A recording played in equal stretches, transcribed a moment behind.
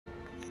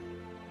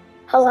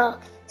Hello.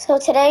 So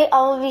today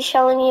I will be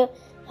showing you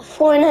a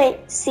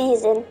Fortnite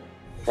season.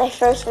 My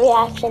first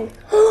reaction.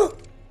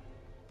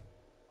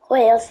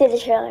 Wait, let's see the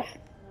trailer.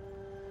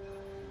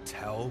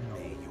 Tell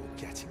me you're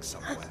getting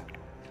somewhere.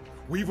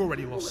 We've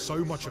already lost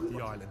so much of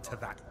the island to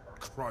that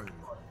chrome.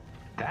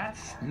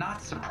 That's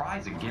not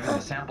surprising given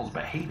the sample's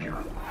behavior.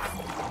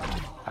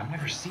 I've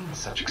never seen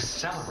such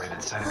accelerated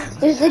cytokinesis.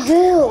 There's a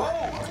goo.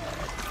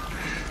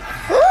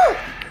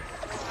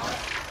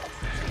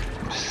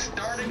 I'm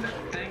starting to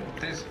think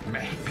this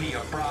may be a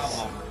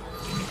problem.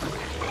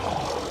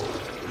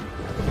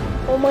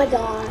 Oh my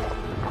god.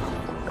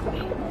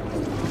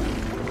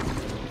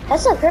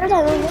 That's a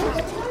paradigm right there.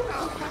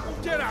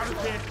 Get out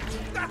of here!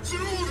 That's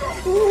an order!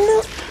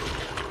 No.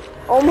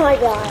 Oh my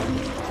god.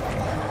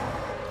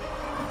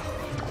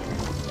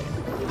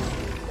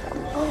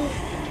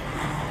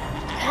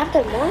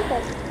 Captain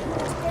Marvel.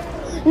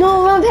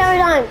 No, run,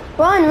 paradigm!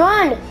 Run,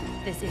 run!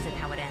 This isn't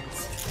how it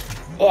ends.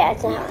 Yeah,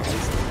 it's not how it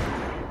ends.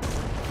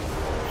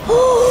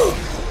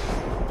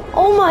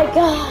 Oh my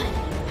god!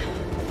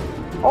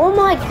 Oh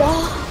my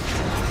god!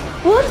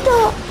 What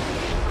the?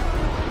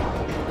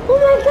 Oh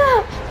my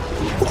god!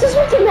 Is this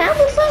what the map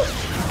looks like?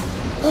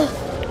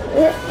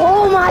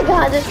 Oh my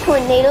god, there's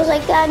tornadoes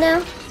like that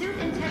now? Suit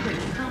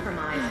integrity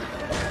compromised.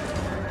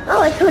 Oh,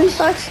 like Tony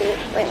Stark's suit.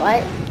 Wait,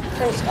 what?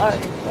 Tony Stark.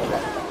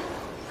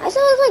 I saw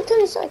it like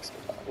Tony Stark's.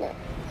 No.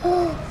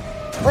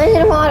 Land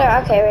in water.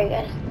 Okay, very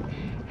good.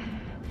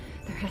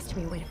 There has to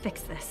be a way to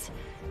fix this.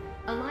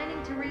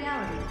 Aligning to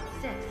reality.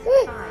 6,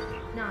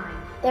 5, 9.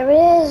 There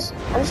is.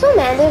 I'm so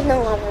mad there's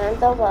no lava vent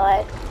though, but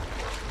like.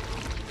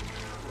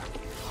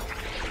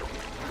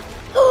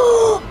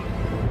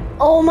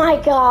 Oh my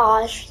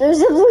gosh,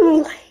 there's a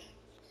blue light.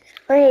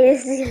 Wait,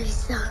 this is gonna be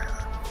so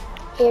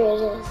cool. Here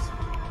it is.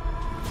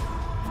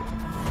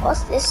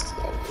 What's this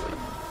gonna be?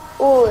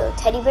 Ooh,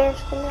 teddy bear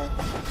skin there.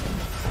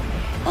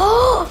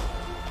 Oh,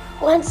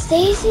 Gwen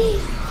Stacy.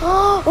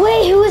 Oh,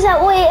 wait, who is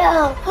that? Wait,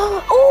 oh,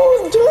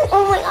 dude,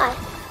 oh my god.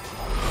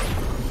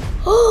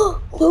 Oh,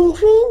 Boom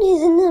Queen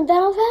is in the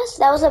battle pass?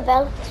 That was a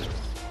battle.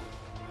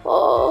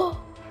 Oh,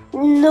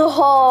 no,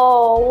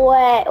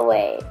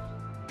 wait.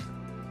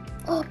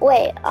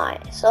 Wait,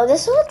 alright, so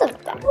this is what the...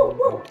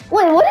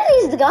 Wait, what are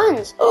these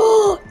guns?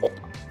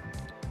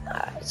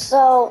 Alright,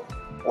 so,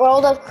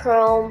 World of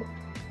Chrome,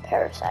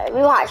 Parasite.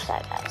 We watched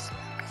that, guys.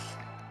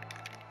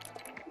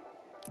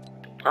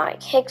 Alright,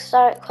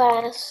 Kickstart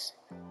class,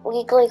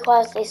 weekly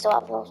class, they still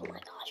have those. Oh my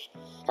gosh,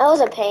 that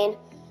was a pain.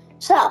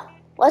 So,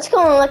 let's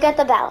go and look at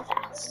the battle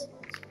pass.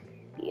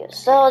 Yeah,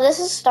 so, this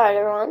is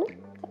starter run,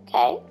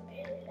 okay.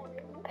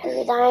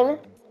 Paradigm.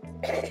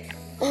 And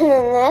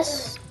then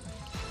this.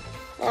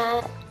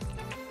 That.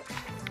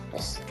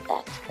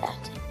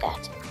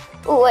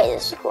 Oh wait,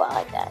 this is cool, I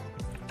like that.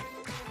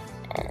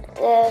 And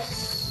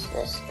this.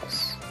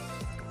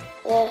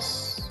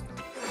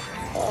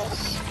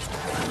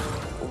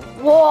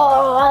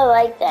 Whoa, I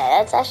like that.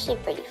 That's actually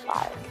pretty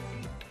fire.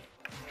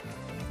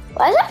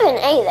 Why is that an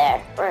A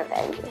there? For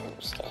Revenge, I'm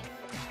just kidding.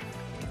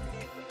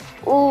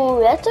 Ooh,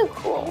 that's a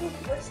cool.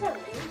 What's that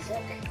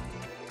music?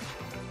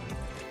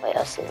 Wait,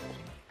 I'll see.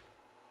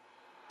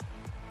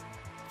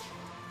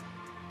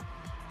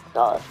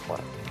 $4.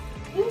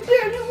 You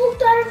barely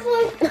looked at it for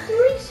like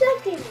 3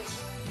 seconds.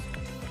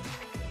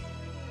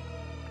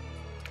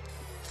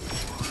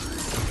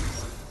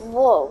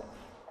 Whoa.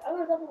 I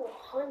was up in the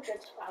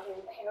hundreds probably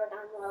in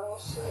paradigm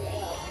levels.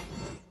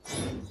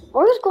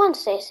 Where's Gwen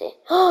Stacy?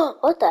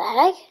 What the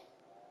heck?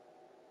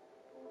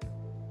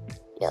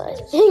 Yo,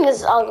 this thing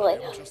is ugly.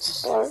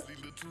 Slurp.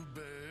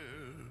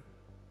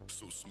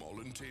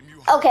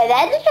 Okay,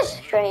 that is just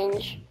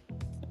strange.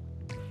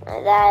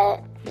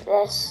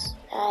 This.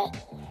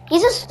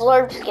 He's a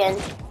Slurp skin.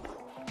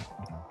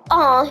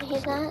 Oh,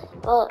 he's not.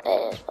 Well,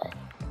 it is, but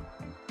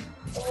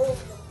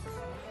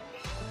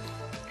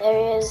there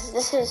he is.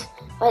 This is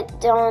what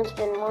Dylan's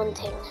been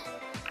wanting.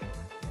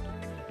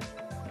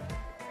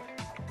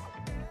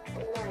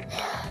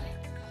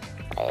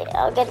 Wait,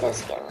 I'll get this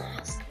skin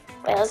last.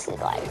 Wait, let's see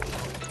the light.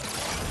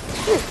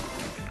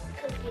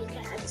 Cookie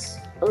cats.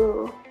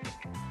 Ooh.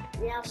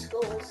 We have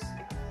skulls.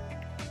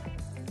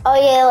 Oh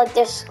yeah, look,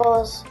 there's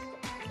skulls.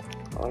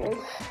 Oh my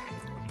god.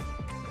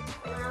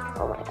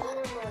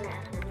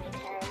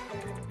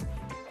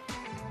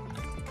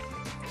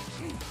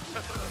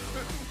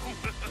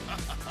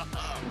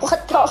 What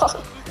the?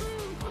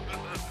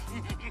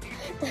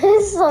 This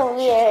is so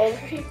weird.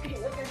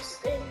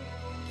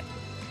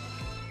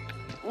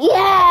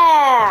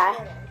 Yeah!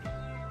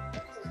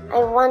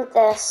 I want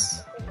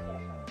this.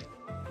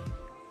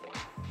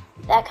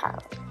 That kind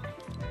of.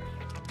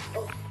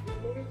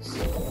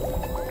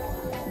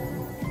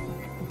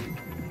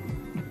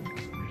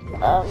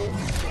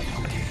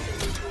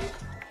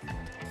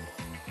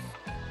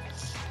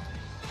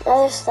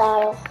 Another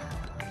style.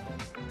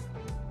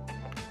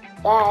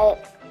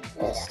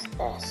 This.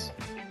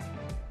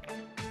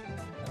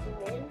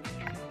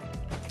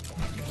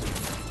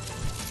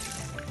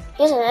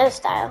 Here's another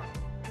style.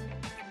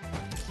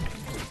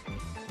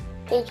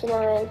 Page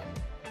 9.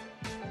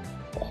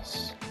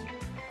 This.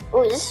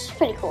 Oh, this is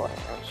pretty cool.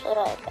 Actually, I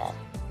like that.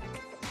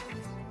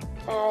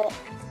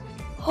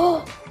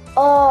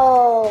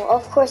 Oh,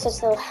 of course it's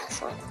the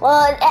last one.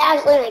 Well, it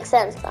actually makes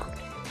sense though.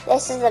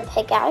 This is the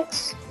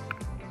pickaxe.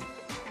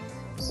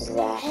 This is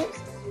that.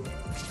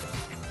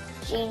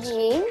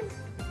 GG.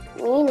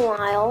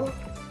 Meanwhile.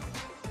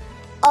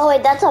 Oh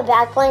wait, that's a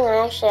back bling.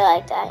 I actually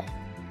like that.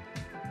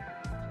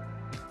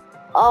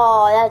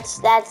 Oh,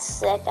 that's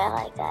sick. I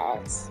like that.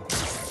 That's sick.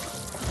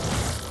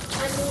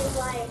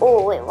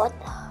 Oh wait, what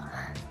the?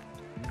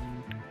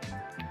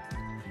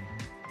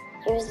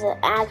 Here's the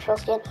actual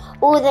skin.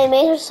 Oh, they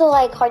made it so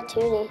like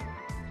cartoony.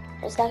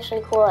 It's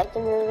actually cool, like the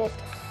movie.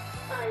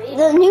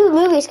 The new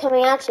movie's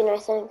coming out soon, I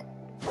think.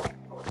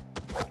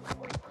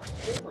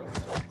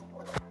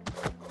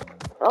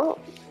 Oh,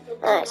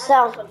 alright,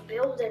 so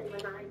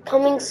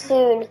coming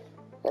soon.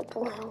 The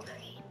blue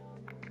green.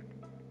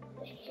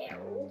 The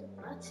Herald.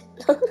 What?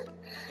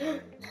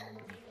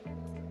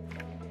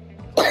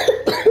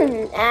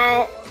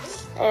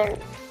 and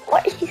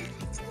what?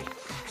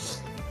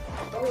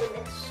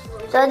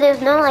 So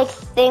there's no like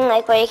thing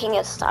like where you can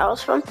get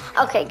styles from.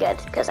 Okay, good,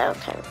 because I was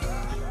kind of.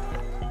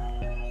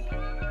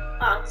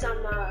 Oh, it's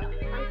on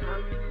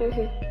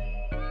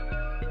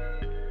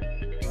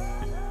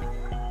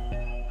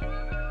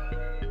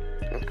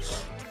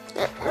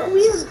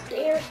Weird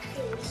bear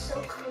skin is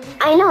so cool.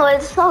 I know,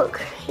 it's so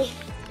creepy.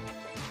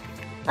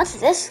 What's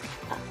this?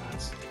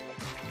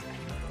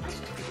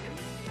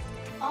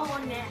 Oh,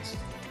 unmasked.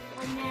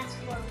 Unmasked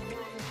for one.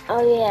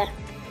 Oh yeah.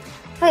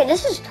 Wait,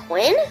 this is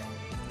twin?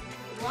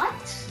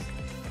 What?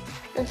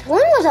 The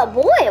twin was a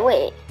boy.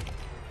 Wait.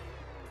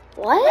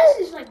 What?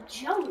 This is like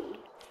Joey.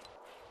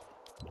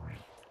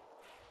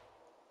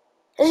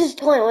 This is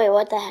twin. Wait,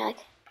 what the heck?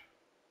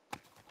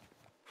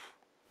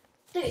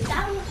 Dude,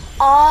 that was.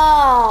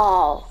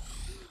 Oh.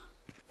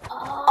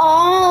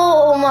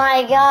 Oh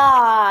my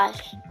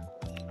gosh.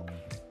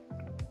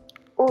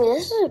 Ooh,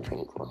 this is a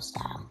pretty cool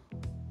style.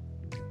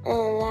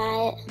 And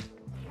that.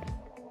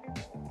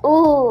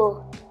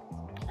 Ooh.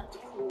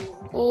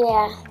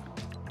 Yeah.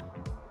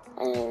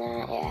 And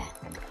that, yeah.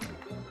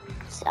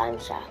 So I'm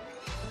shocked.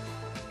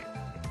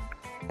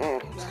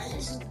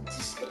 This is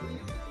disgusting.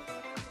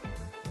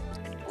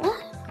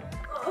 What?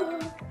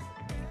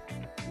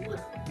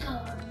 What the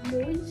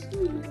noise?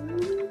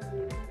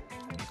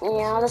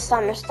 Yeah, all the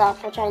summer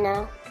stuff, which I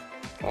know.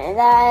 And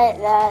that.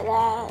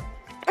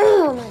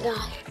 Oh my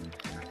gosh.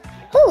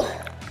 Whew.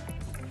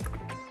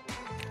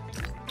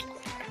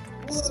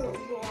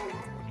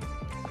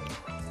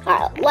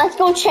 Alright, let's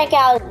go check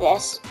out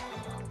this.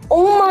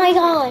 Oh my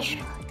gosh.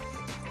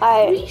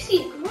 Alright. We see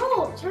it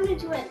grow, turn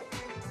into it.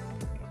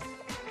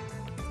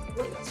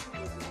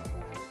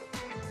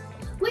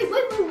 Wait.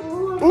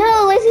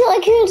 No, let's see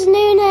like who's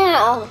new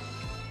now.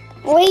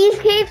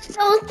 Wavecape's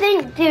so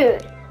thick,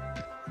 dude.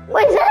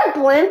 Wait, is that a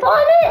blimp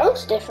on it? It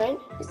looks different.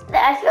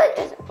 I feel like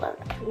there's a blimp.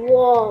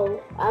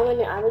 Whoa, I would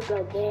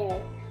go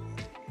there.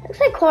 Looks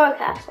like Coral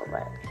Castle,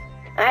 but.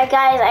 Alright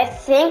guys, I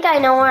think I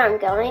know where I'm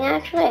going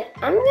actually.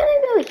 I'm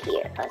gonna go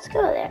here. Let's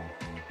go there.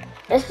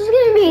 This is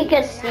gonna be a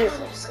good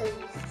season.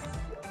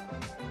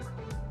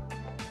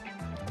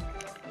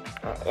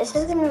 This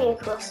is gonna be a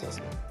cool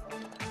season.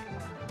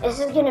 This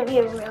is gonna be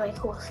a really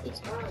cool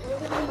season.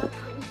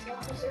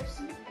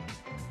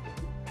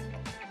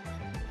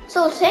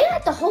 So saying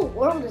that the whole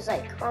world is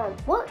like,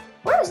 what?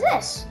 Where is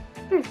this?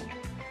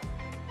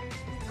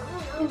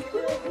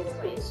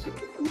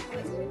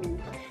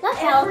 That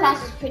Battle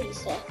Pass is pretty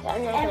sick.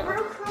 I'm not gonna.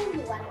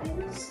 Everchrome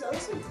weapons,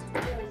 those are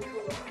really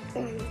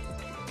cool.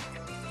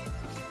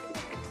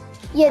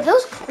 Yeah,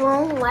 those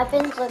chrome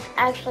weapons look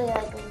actually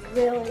like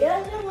really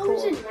Yeah, they're cool.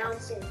 always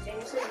announcing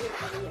things in the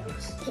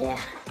videos. Yeah.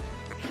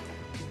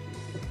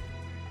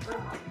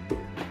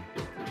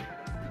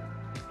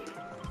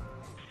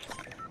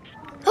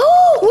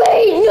 Oh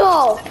wait,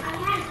 no! I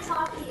had to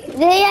talk to you.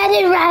 They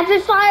added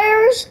rapid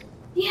fires.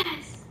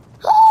 Yes.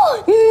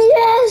 Oh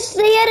yes,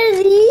 they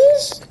added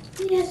these.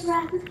 Yes,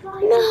 rapid fire.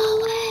 No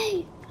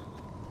way!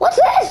 What's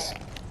this?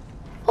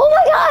 Oh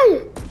my god!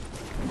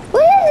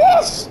 What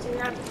is this?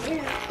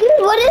 Dude,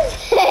 what is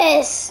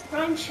this?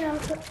 Run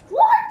shelter.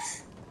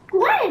 What?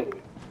 When?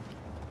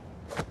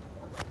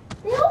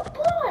 They all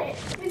bought it.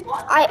 They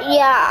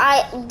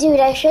bought Dude,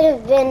 I should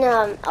have been,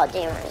 oh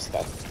damn, I was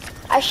good.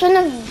 I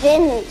shouldn't have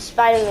been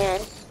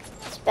Spider-Man.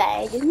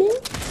 Spider-Man?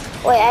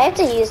 Wait, I have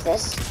to use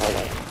this.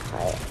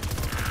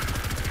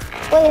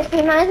 Wait, it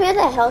reminds me of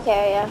the Hulk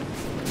area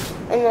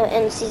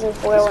in season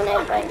 4 when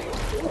I played.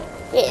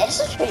 Yeah, this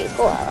is pretty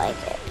cool, I like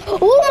it. Oh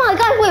my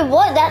god, wait,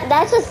 what?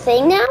 That's a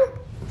thing now?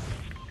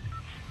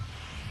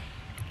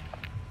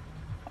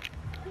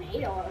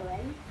 tornado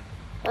already.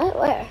 What?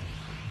 Where?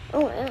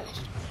 Oh my gosh.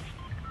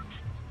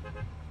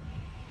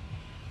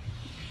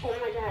 Oh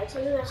my god, it's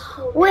under this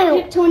whole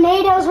Wait,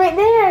 tornadoes right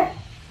there.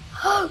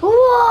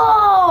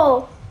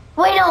 Whoa!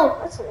 Wait, no.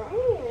 What's that?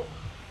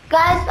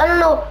 Guys, I don't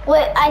know.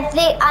 Wait, I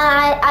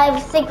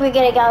think we're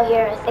gonna go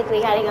here. I think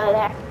we gotta go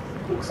there.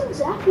 Looks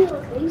exactly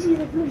like Lazy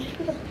the Goose.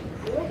 Look at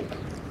the blade.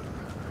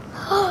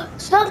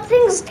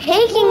 Something's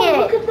taking Whoa, it.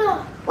 look at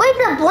the... Wait,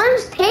 the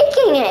blimp's taking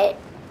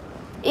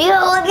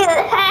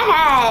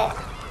that?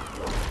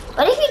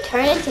 What if you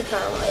turn into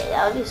Conway?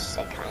 That would be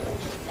sick, kind of.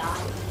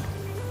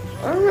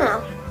 I don't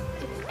know.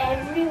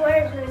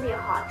 Everywhere is gonna be a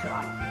hot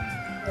drop.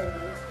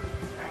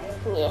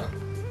 Right? Yeah.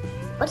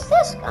 What's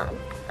this gun?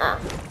 Ah.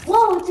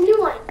 Whoa, it's a new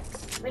one.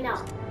 Wait, no.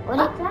 What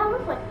What does that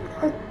look like?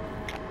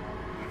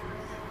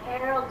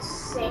 Harold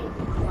Sink.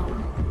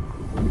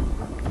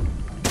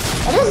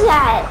 What is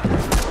that?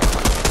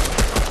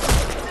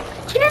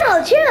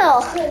 Chill.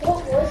 Wait, what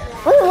was that?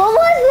 Wait, what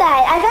was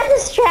that? I got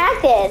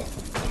distracted.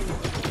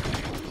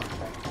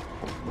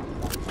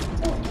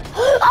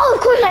 Oh,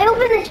 of course, I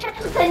opened the chest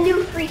with a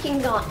new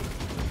freaking gun.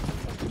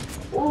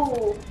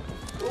 Ooh,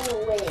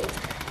 wait.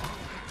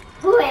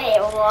 Wait,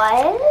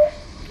 what?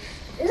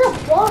 There's a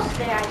boss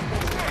there, I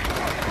think.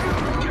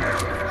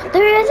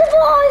 There is a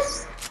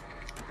boss.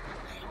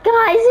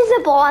 Guys, there's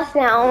a boss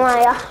now. Oh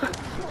my god.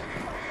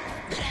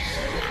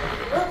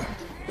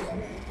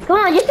 Come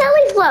on, just at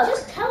least look.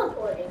 Just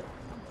teleporting.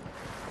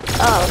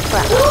 Oh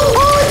crap.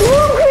 Oh, it's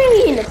blue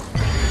green.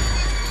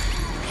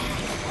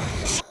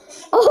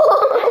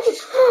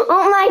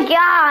 Oh my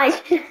gosh.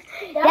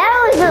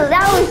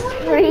 That was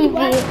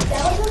creepy.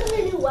 That was one of the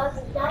new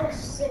weapons. That was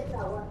sick,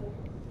 that weapon.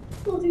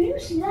 Oh, did you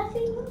see that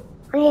thing?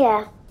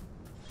 Yeah.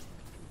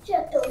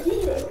 Just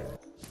deleted.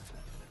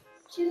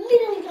 She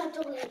literally got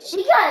deleted.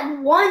 She got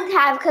one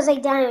tap because I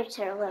damaged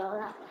her a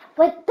little.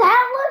 But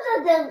that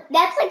was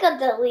that's like a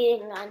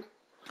deleting gun.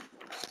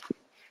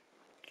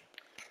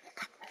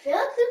 I feel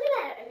like they're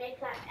gonna make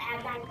that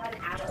add that gun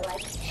out of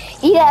like.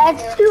 Yeah,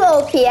 it's too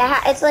OP.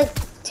 It's like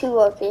too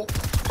OP.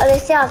 Oh, they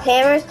still have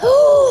hammers.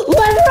 Oh,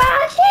 lever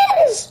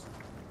actions!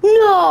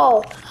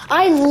 No,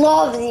 I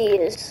love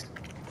these.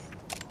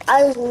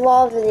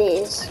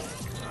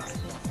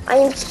 I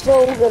am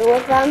so good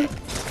with them.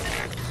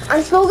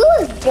 I'm so good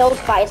with build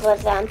fights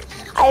with them.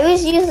 I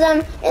always use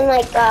them in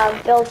like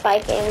build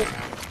fight games.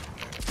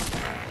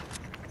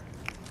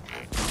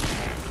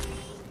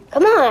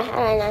 Come on, how did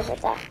I not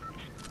hit that?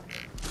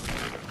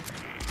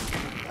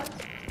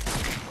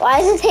 Why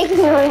is it taking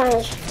me on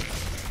damage?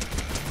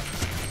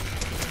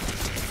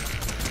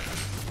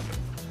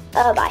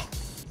 Oh, bye.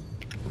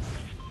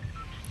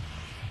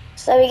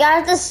 So we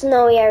got the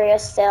snowy area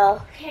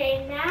still.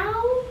 Okay,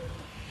 now.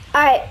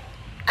 Alright,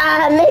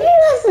 maybe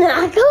let's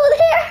not go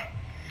there.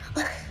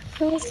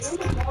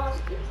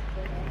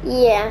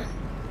 Yeah.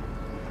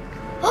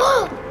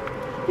 Oh,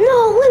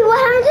 no, wait, what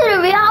happened to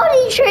the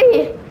reality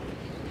tree?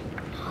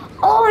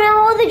 Oh, now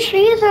all the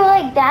trees are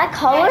like that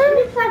color? I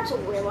think that's a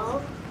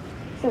willow.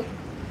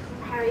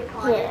 Harry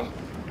Potter. Yeah.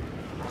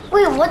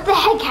 Wait, what the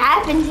heck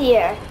happened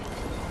here?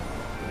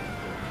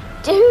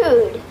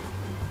 Dude.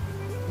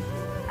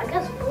 I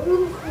guess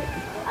Blue Queen.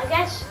 I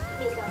guess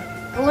Mika.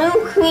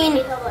 Blue Queen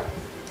Mika, look.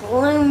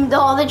 bloomed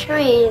all the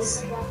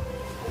trees.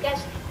 I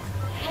guess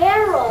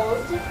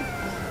Harold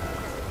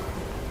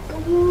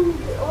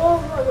bloomed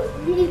over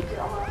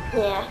Mika.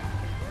 Yeah.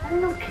 I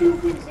don't know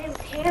whose name is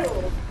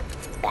Harold.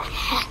 The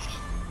heck?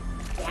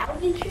 That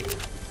would be true.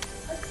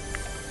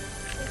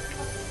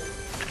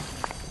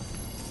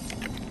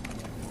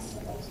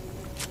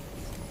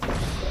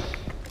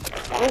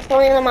 I'm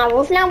falling on my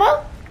roof now,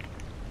 bro?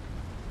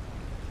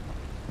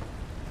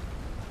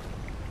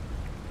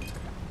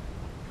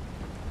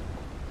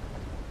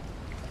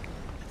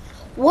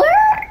 Where?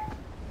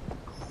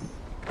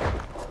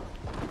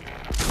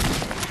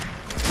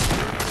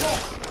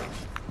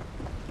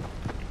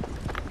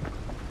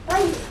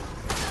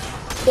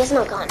 There's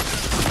no gun.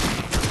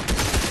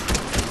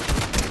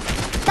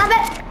 Stop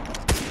it!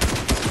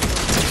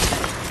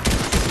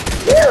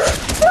 You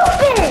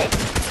stupid!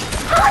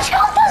 How much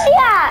health does he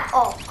have?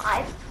 Oh,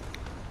 5.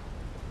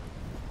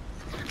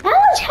 How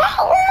much health?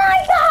 Oh my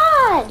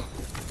god!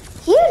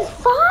 He had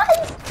 5?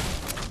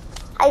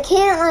 I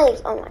can't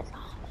like, oh my god.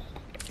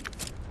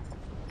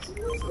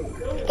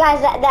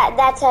 Guys,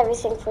 that's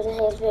everything for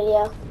today's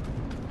video.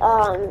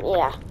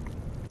 Yeah.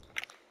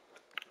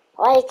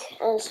 Like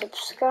and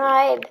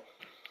subscribe.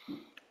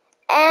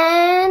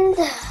 And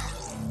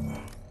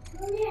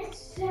Oh, yeah,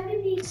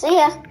 70. see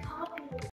ya.